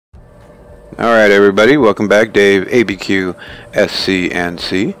Alright everybody, welcome back. Dave, ABQ,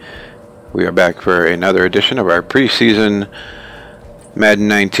 SCNC. We are back for another edition of our preseason Madden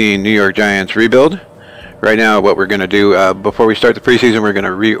 19 New York Giants rebuild. Right now what we're going to do, before we start the preseason, we're going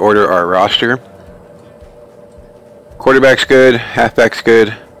to reorder our roster. Quarterback's good, halfback's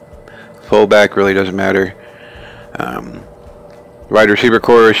good, fullback really doesn't matter. Wide receiver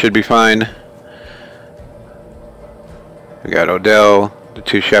core should be fine. We got Odell, the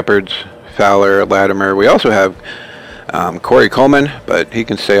two Shepherds, Fowler, Latimer. We also have Corey Coleman, but he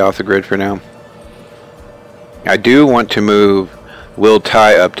can stay off the grid for now. I do want to move Will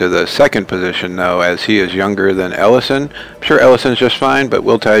Tye up to the second position, though, as he is younger than Ellison. I'm sure Ellison's just fine, but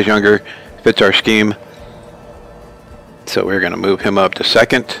Will Tye is younger, fits our scheme. So we're going to move him up to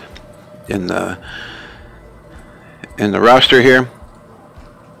second in the roster here.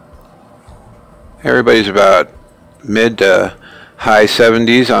 Everybody's about mid to high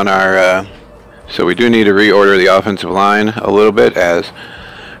 70s on our, so we do need to reorder the offensive line a little bit, as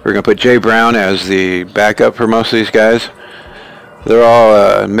we're going to put Jay Brown as the backup for most of these guys. They're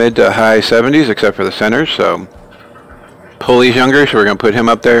all mid to high 70s except for the centers, so Pulley's younger, so we're going to put him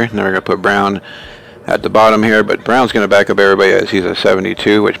up there, and then we're going to put Brown at the bottom here, but Brown's going to back up everybody as he's a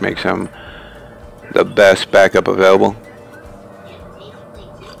 72, which makes him the best backup available.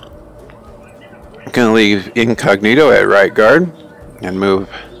 I'm going to leave Incognito at right guard and move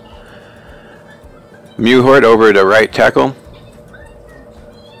Muhort over to right tackle.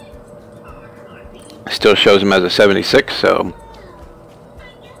 Still shows him as a 76, so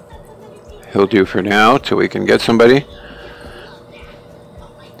he'll do for now till we can get somebody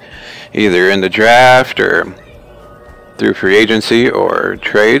either in the draft or through free agency or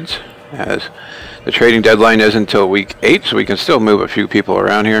trades, as the trading deadline is until week 8, so we can still move a few people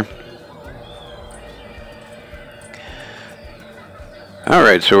around here.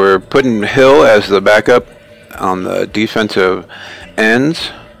 Alright, so we're putting Hill as the backup on the defensive ends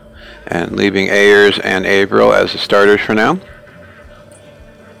and leaving Ayers and Averill as the starters for now.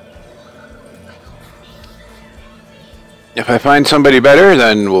 If I find somebody better,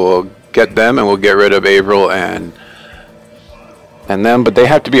 then we'll get them, and we'll get rid of Averill and them, but they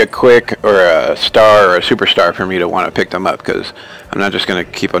have to be a quick or a star or a superstar for me to want to pick them up, because I'm not just going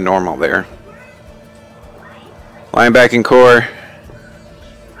to keep a normal there. Linebacking core.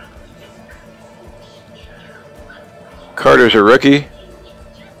 Carter's a rookie,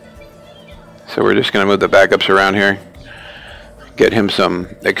 so we're just going to move the backups around here, get him some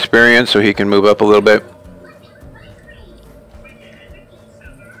experience so he can move up a little bit.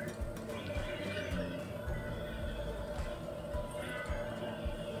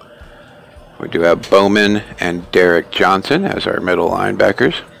 We do have Bowman and Derek Johnson as our middle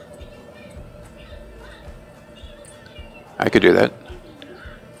linebackers. I could do that.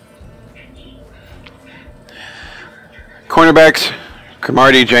 Cornerbacks,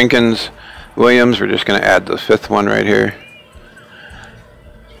 Cromartie, Jenkins, Williams. We're just going to add the fifth one right here.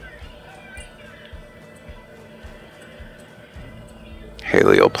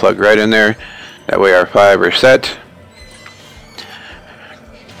 Haley will plug right in there. That way our 5 are set.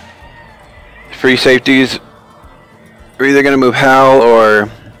 Free safeties, we're either going to move Hal or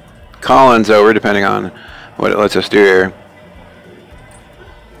Collins over, depending on what it lets us do here.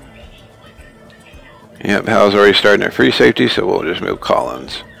 Yep, Hal's already starting at free safety, so we'll just move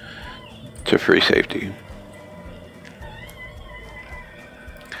Collins to free safety.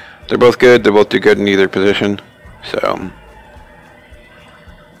 They're both good. They're both do good in either position. So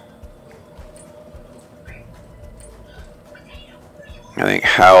I think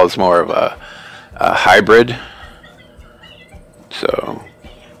Hal is more of a hybrid. So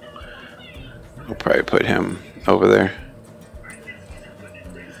we'll probably put him over there.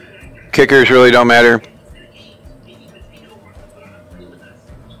 Kickers really don't matter.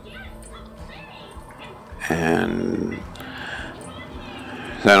 And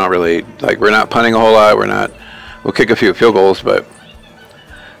I don't really, like, we're not punting a whole lot. We'll kick a few field goals, but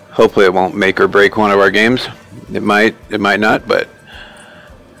hopefully it won't make or break one of our games. It might not, but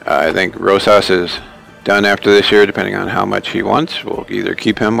I think Rosas is done after this year, depending on how much he wants. We'll either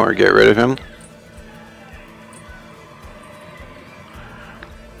keep him or get rid of him.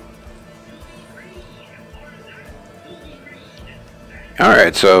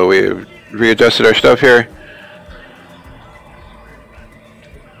 Alright, so we've readjusted our stuff here.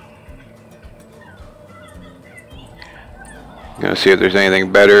 Gonna see if there's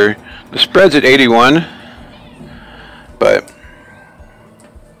anything better. The spread's at 81, but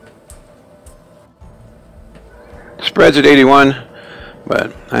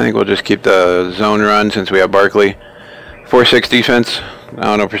I think we'll just keep the zone run since we have Barkley. 4-6 defense, I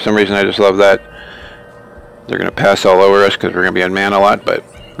don't know, for some reason I just love that. They're going to pass all over us because we're going to be in man a lot, but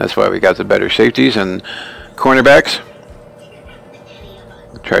that's why we got the better safeties and cornerbacks.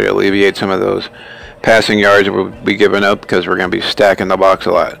 Try to alleviate some of those passing yards we'll be giving up because we're going to be stacking the box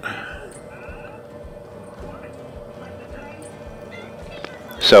a lot.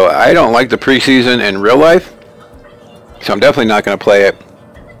 So I don't like the preseason in real life, so I'm definitely not going to play it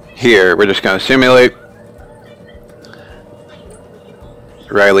here. We're just going to simulate.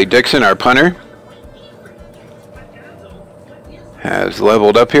 Riley Dixon, our punter, has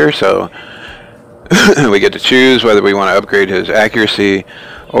leveled up here, so we get to choose whether we want to upgrade his accuracy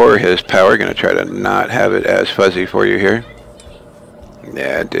or his power. Going to try to not have it as fuzzy for you here.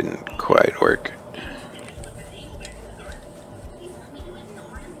 Yeah, it didn't quite work.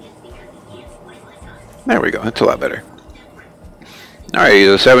 There we go. That's a lot better. All right, he's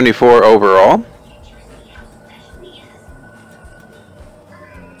a 74 overall.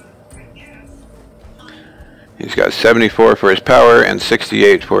 He's got 74 for his power and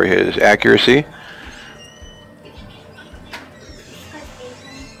 68 for his accuracy.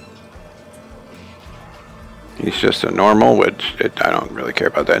 He's just a normal, which I don't really care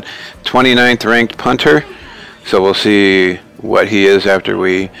about that. 29th ranked punter. So we'll see what he is after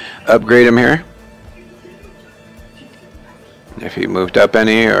we upgrade him here. If he moved up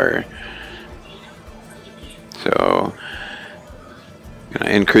any, or so.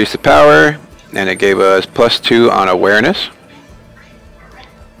 Gonna increase the power, and it gave us +2 on awareness.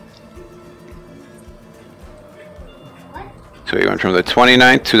 So we went from the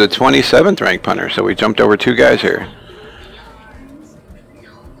 29th to the 27th ranked punter. So we jumped over 2 guys here.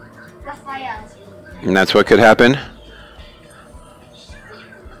 And that's what could happen.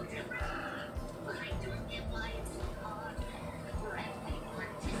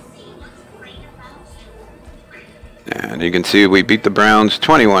 And you can see we beat the Browns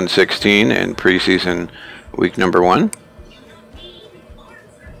 21-16 in preseason week number 1.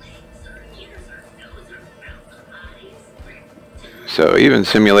 So even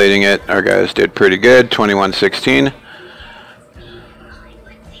simulating it, our guys did pretty good, 21-16.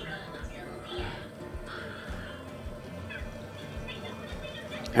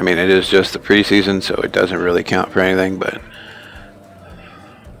 I mean, it is just the preseason, so it doesn't really count for anything, but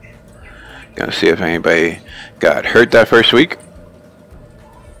gonna see if anybody got hurt that first week.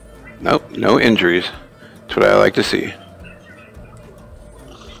 Nope, no injuries. That's what I like to see.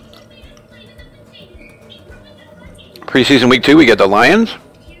 Preseason week 2, we get the Lions.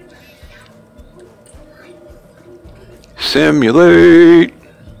 Simulate.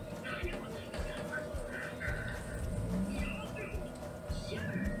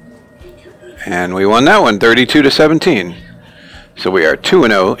 And we won that one, 32-17. So we are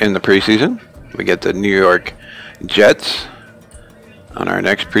 2-0 in the preseason. We get the New York Jets on our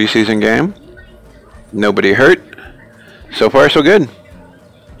next preseason game. Nobody hurt. So far, so good.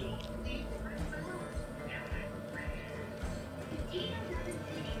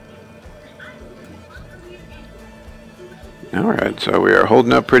 Alright, so we are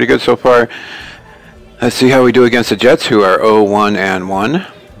holding up pretty good so far. Let's see how we do against the Jets, who are 0-1-1.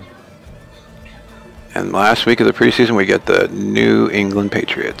 And last week of the preseason, we get the New England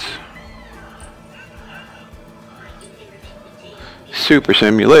Patriots. Super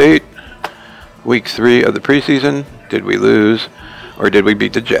simulate. Week 3 of the preseason. Did we lose or did we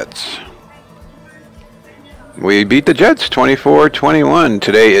beat the Jets? We beat the Jets 24-21.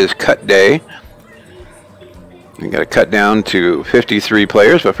 Today is cut day. We got to cut down to 53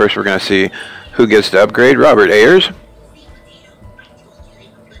 players, but first we're going to see who gets to upgrade. Robert Ayers.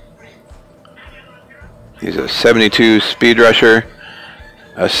 He's a 72 speed rusher,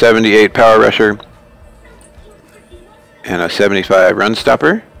 a 78 power rusher, and a 75 run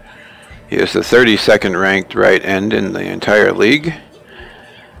stopper. He is the 32nd ranked right end in the entire league.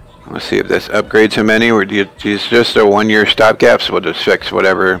 Let's see if this upgrades him any, or he's just a 1-year stopgap, so we'll just fix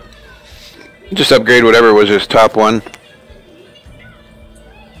whatever. Just upgrade whatever was his top one.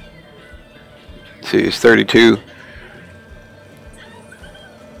 See, he's 32.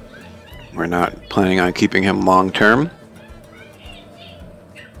 We're not planning on keeping him long term.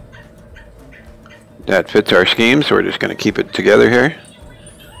 That fits our scheme, so we're just going to keep it together here.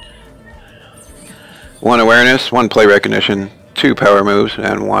 1 awareness, 1 play recognition, 2 power moves,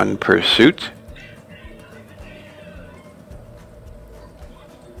 and 1 pursuit.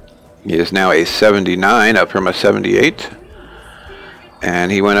 He is now a 79, up from a 78.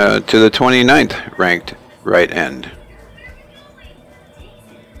 And he went to the 29th ranked right end.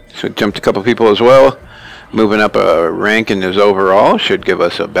 So jumped a couple people as well. Moving up a rank in his overall should give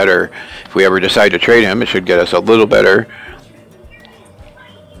us a better, if we ever decide to trade him, it should get us a little better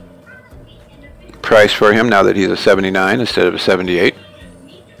price for him now that he's a 79 instead of a 78.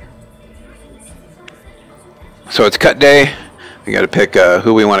 So it's cut day. We got to pick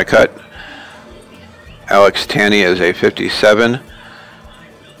who we want to cut. Alex Tanney is a 57.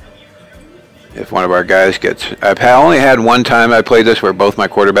 If one of our guys gets... I've only had one time I played this where both my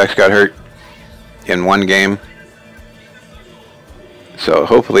quarterbacks got hurt in one game. So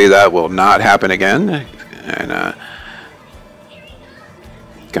hopefully that will not happen again. And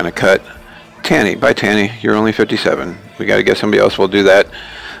gonna cut Tanney. Bye, Tanney. You're only 57. We got to get somebody else. We'll do that.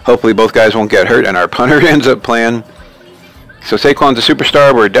 Hopefully both guys won't get hurt and our punter ends up playing. So Saquon's a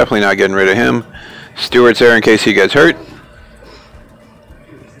superstar. We're definitely not getting rid of him. Stewart's there in case he gets hurt.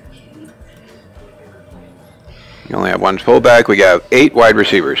 You only have one fullback. We got 8 wide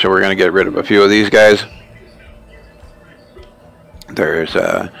receivers, so we're going to get rid of a few of these guys. There's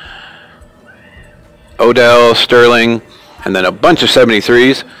Odell, Sterling, and then a bunch of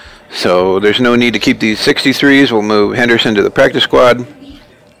 73s. So there's no need to keep these 63s. We'll move Henderson to the practice squad.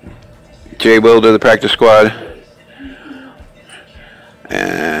 Jay Will to the practice squad.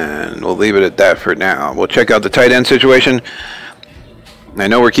 And we'll leave it at that for now. We'll check out the tight end situation. I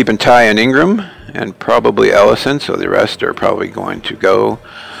know we're keeping Ty and Ingram and probably Ellison, so the rest are probably going to go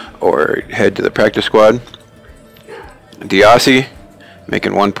or head to the practice squad. Diassi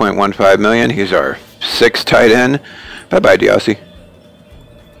making $1.15 million. He's our 6th tight end. Bye-bye, Diassi.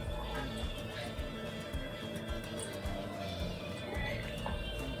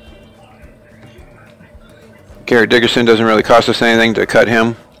 Garrett Dickerson doesn't really cost us anything to cut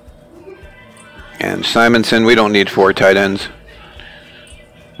him. And Simonson, we don't need 4 tight ends.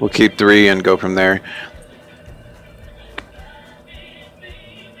 We'll keep 3 and go from there.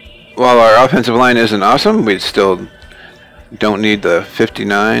 While our offensive line isn't awesome, we still don't need the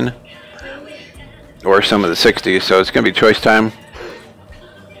 59 or some of the 60s, so it's going to be choice time.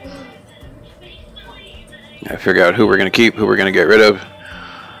 I figure out who we're going to keep, who we're going to get rid of.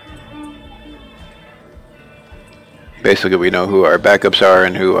 Basically, we know who our backups are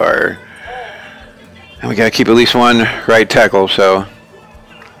and who are... And we got to keep at least one right tackle, so...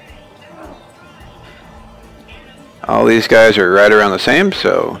 All these guys are right around the same,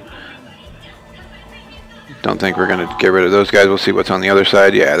 so... Don't think we're going to get rid of those guys. We'll see what's on the other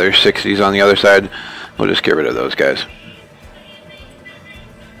side. Yeah, there's 60s on the other side. We'll just get rid of those guys.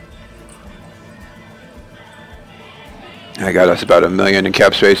 I got us about $1 million in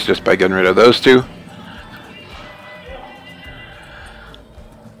cap space just by getting rid of those 2.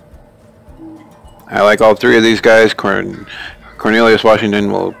 I like all 3 of these guys. Cornelius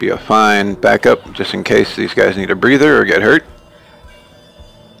Washington will be a fine backup just in case these guys need a breather or get hurt.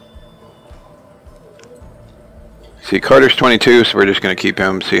 See, Carter's 22, so we're just going to keep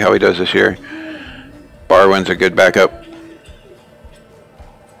him, see how he does this year. Barwin's a good backup.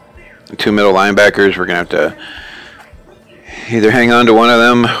 2 middle linebackers, we're going to have to either hang on to one of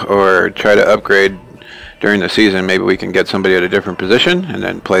them or try to upgrade during the season. Maybe we can get somebody at a different position and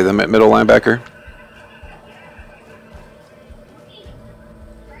then play them at middle linebacker.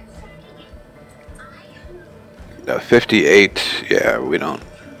 The 58, yeah,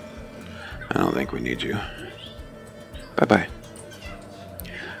 I don't think we need you. Bye-bye.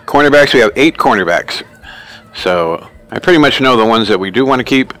 Cornerbacks, we have 8 cornerbacks. So I pretty much know the ones that we do want to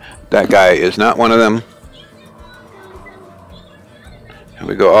keep. That guy is not one of them. And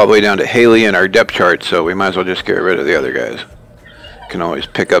we go all the way down to Haley in our depth chart, so we might as well just get rid of the other guys. Can always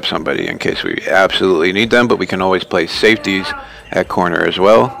pick up somebody in case we absolutely need them, but we can always play safeties at corner as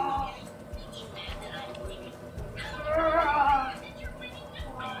well.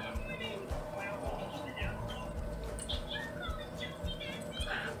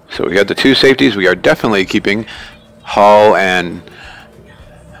 So we got the 2 safeties. We are definitely keeping Hall and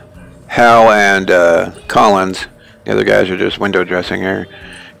Collins. The other guys are just window dressing here.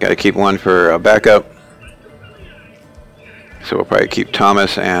 Got to keep one for a backup. So we'll probably keep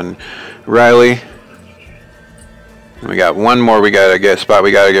Thomas and Riley. And we got one more we got to get spot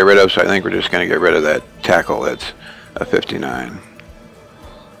we got to get rid of, so I think we're just going to get rid of that tackle that's a 59.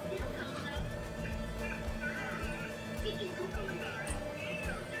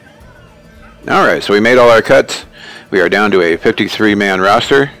 Alright, so we made all our cuts. We are down to a 53-man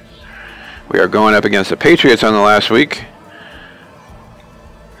roster. We are going up against the Patriots on the last week,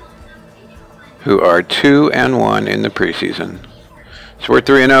 who are 2-1 in the preseason. So we're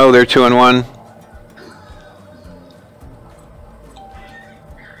 3-0, they're 2-1.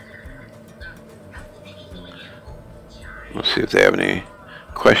 We'll see if they have any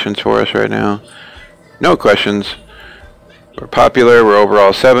questions for us right now. No questions. We're popular, we're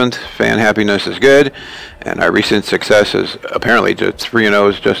overall 7th, fan happiness is good, and our recent success is apparently just 3-0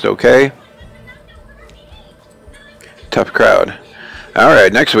 is just okay. Tough crowd. All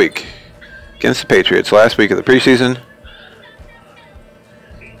right, next week against the Patriots. Last week of the preseason.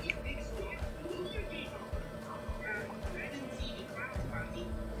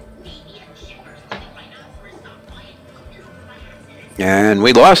 And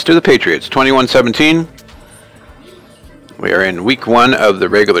we lost to the Patriots, 21-17. We are in week 1 of the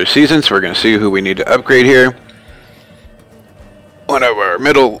regular season, so we're going to see who we need to upgrade here. One of our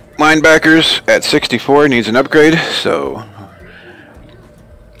middle linebackers at 64 needs an upgrade, so I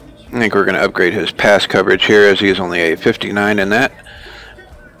think we're going to upgrade his pass coverage here, as he is only a 59 in that.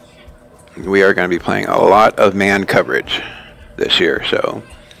 We are going to be playing a lot of man coverage this year, so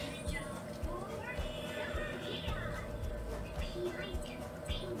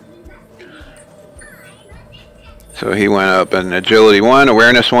he went up in agility 1,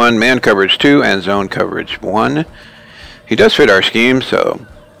 awareness 1, man coverage 2, and zone coverage 1. He does fit our scheme, so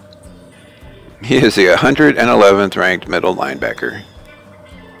he is the 111th ranked middle linebacker.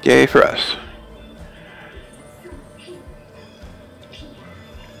 Yay for us.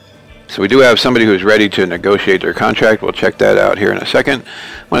 So we do have somebody who's ready to negotiate their contract. We'll check that out here in a second.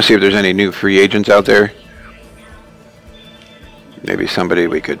 I want to see if there's any new free agents out there. Maybe somebody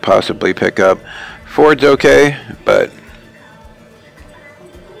we could possibly pick up. Ford's okay, but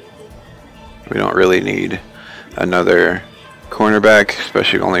we don't really need another cornerback,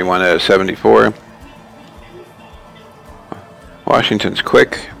 especially only one at a 74. Washington's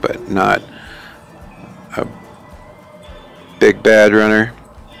quick, but not a big bad runner.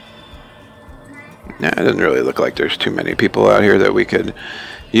 Nah, it doesn't really look like there's too many people out here that we could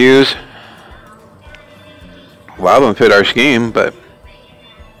use. A lot of them fit our scheme, but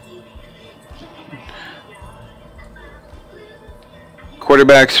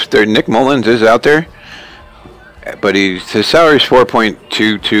quarterbacks, Nick Mullins is out there, but his salary is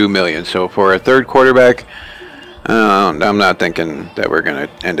 $4.22 million. So for a third quarterback, I'm not thinking that we're going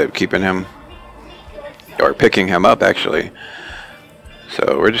to end up keeping him or picking him up, actually.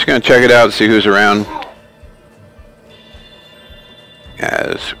 So we're just going to check it out, see who's around,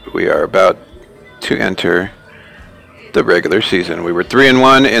 as we are about to enter the regular season. We were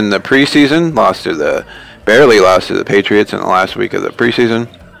 3-1 in the preseason, barely lost to the Patriots in the last week of the preseason.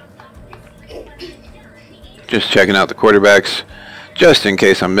 Just checking out the quarterbacks, just in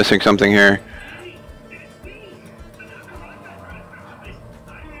case I'm missing something here.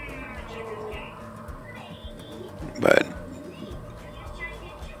 But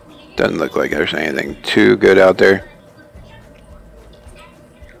doesn't look like there's anything too good out there.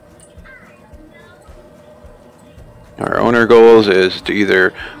 Our owner goals is to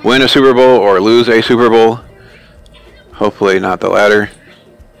either win a Super Bowl or lose a Super Bowl. Hopefully not the latter.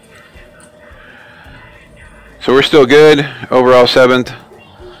 So we're still good. Overall 7th.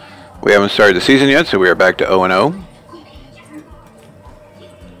 We haven't started the season yet, so we are back to 0-0.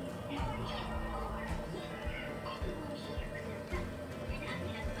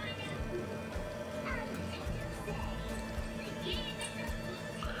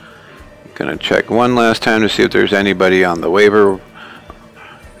 Gonna check one last time to see if there's anybody on the waiver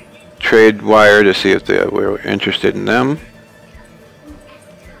trade wire to see if we're interested in them.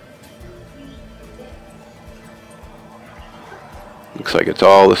 Looks like it's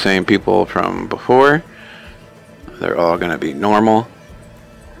all the same people from before. They're all gonna be normal.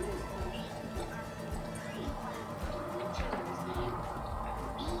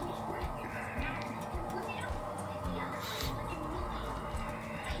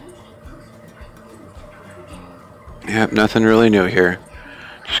 Yep, nothing really new here.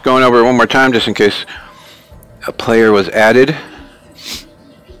 Just going over it one more time just in case a player was added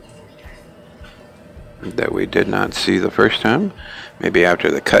that we did not see the first time. Maybe after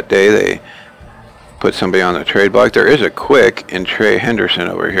the cut day they put somebody on the trade block. There is a quick in Trey Henderson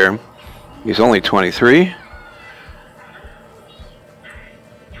over here. He's only 23.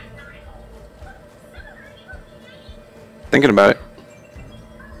 Thinking about it.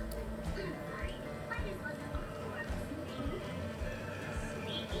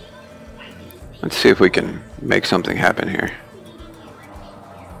 Let's see if we can make something happen here.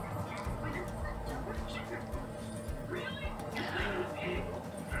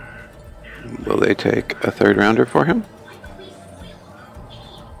 Will they take a third rounder for him?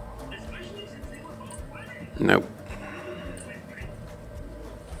 Nope.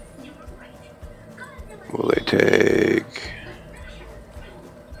 Will they take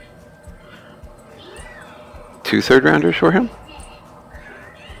 2 third rounders for him?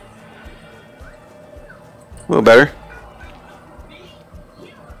 A little better.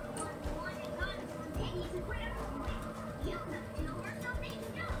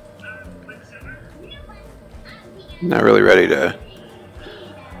 Not really ready to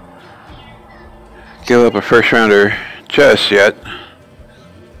give up a first rounder just yet.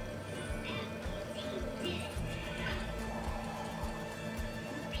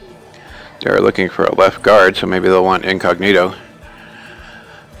 They're looking for a left guard, so maybe they'll want Incognito.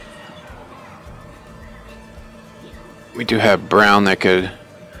 We do have Brown that could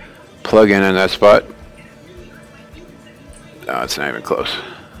plug in that spot. No, it's not even close.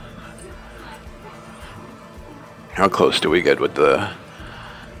 How close do we get with the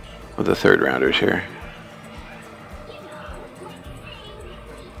third rounders here?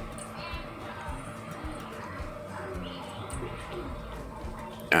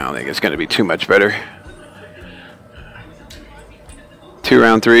 I don't think it's going to be too much better. 2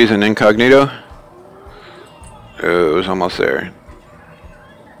 round 3s and Incognito. Oh, it was almost there.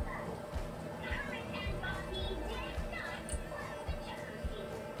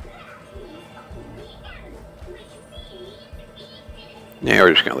 Yeah,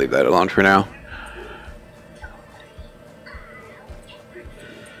 we're just going to leave that alone for now.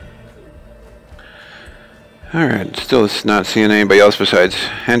 Alright, still not seeing anybody else besides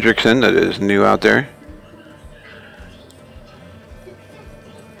Hendrickson that is new out there.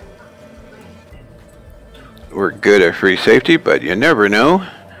 We're good at free safety, but you never know.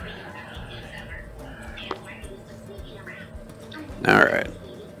 Alright,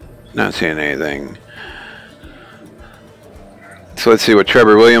 not seeing anything. So let's see what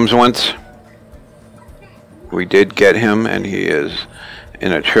Trevor Williams wants. We did get him, and he is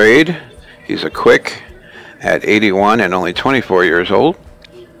in a trade. He's a quick at 81 and only 24 years old.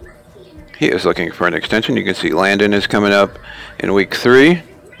 He is looking for an extension. You can see Landon is coming up in week 3.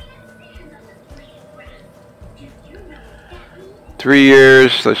 3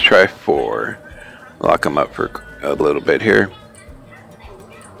 years. Let's try 4. Lock him up for a little bit here.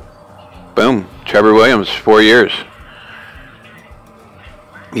 Boom. Trevor Williams, 4 years.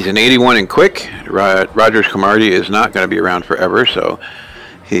 He's an 81 and quick. Rogers Camardi is not going to be around forever, so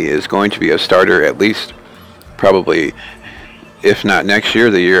he is going to be a starter at least, probably, if not next year,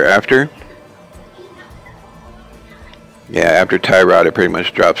 the year after. Yeah, after Tyrod, it pretty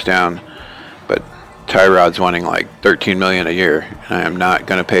much drops down. But Tyrod's wanting like $13 million a year, and I am not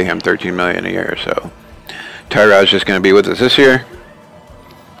going to pay him $13 million a year. So Tyrod's just going to be with us this year.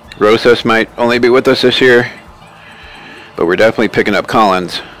 Rosas might only be with us this year. But we're definitely picking up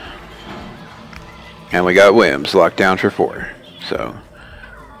Collins. And we got Williams locked down for 4. So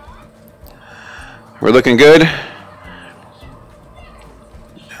we're looking good.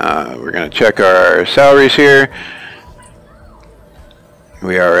 We're going to check our salaries here.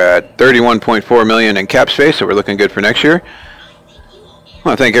 We are at $31.4 million in cap space, so we're looking good for next year. I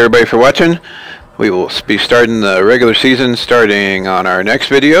want to thank everybody for watching. We will be starting the regular season starting on our next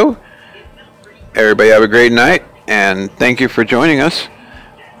video. Everybody have a great night. And thank you for joining us.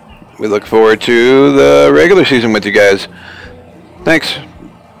 We look forward to the regular season with you guys. Thanks.